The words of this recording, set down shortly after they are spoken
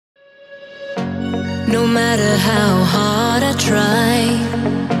No matter how hard I try,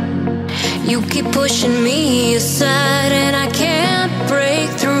 you keep pushing me aside and I can't break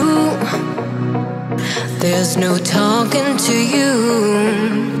through. There's no talking to you.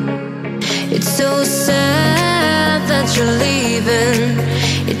 It's so sad that you're leaving.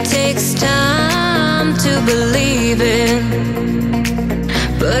 It takes time to believe it,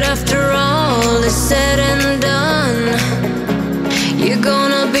 but after all is said and done, you're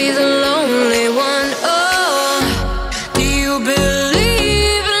gonna be the lonely one. Oh, do you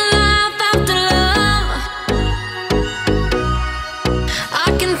believe in life after love? I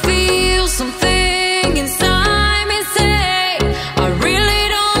can feel something inside me say, I really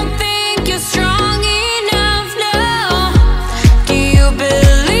don't think you're strong enough now. Do you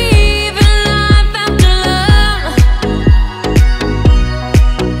believe in life after love?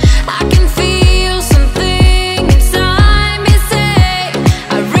 I can feel something inside me say,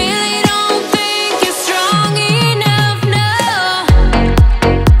 I really don't think you're strong enough now.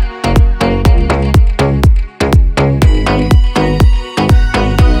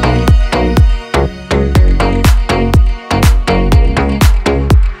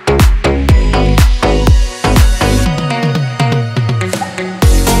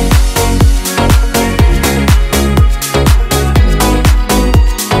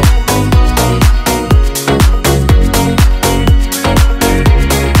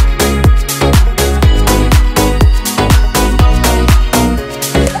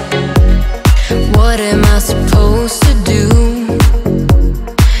 What am I supposed to do?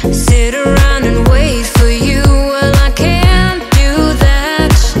 Sit around and wait for you? Well, I can't do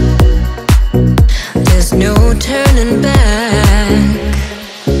that. There's no turning back.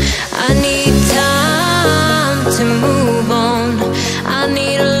 I need time to move on. I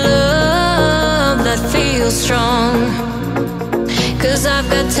need a love that feels strong, 'cause I've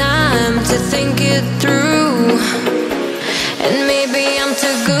got time to think it through. And maybe I'm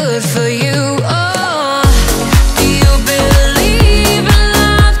too good for you.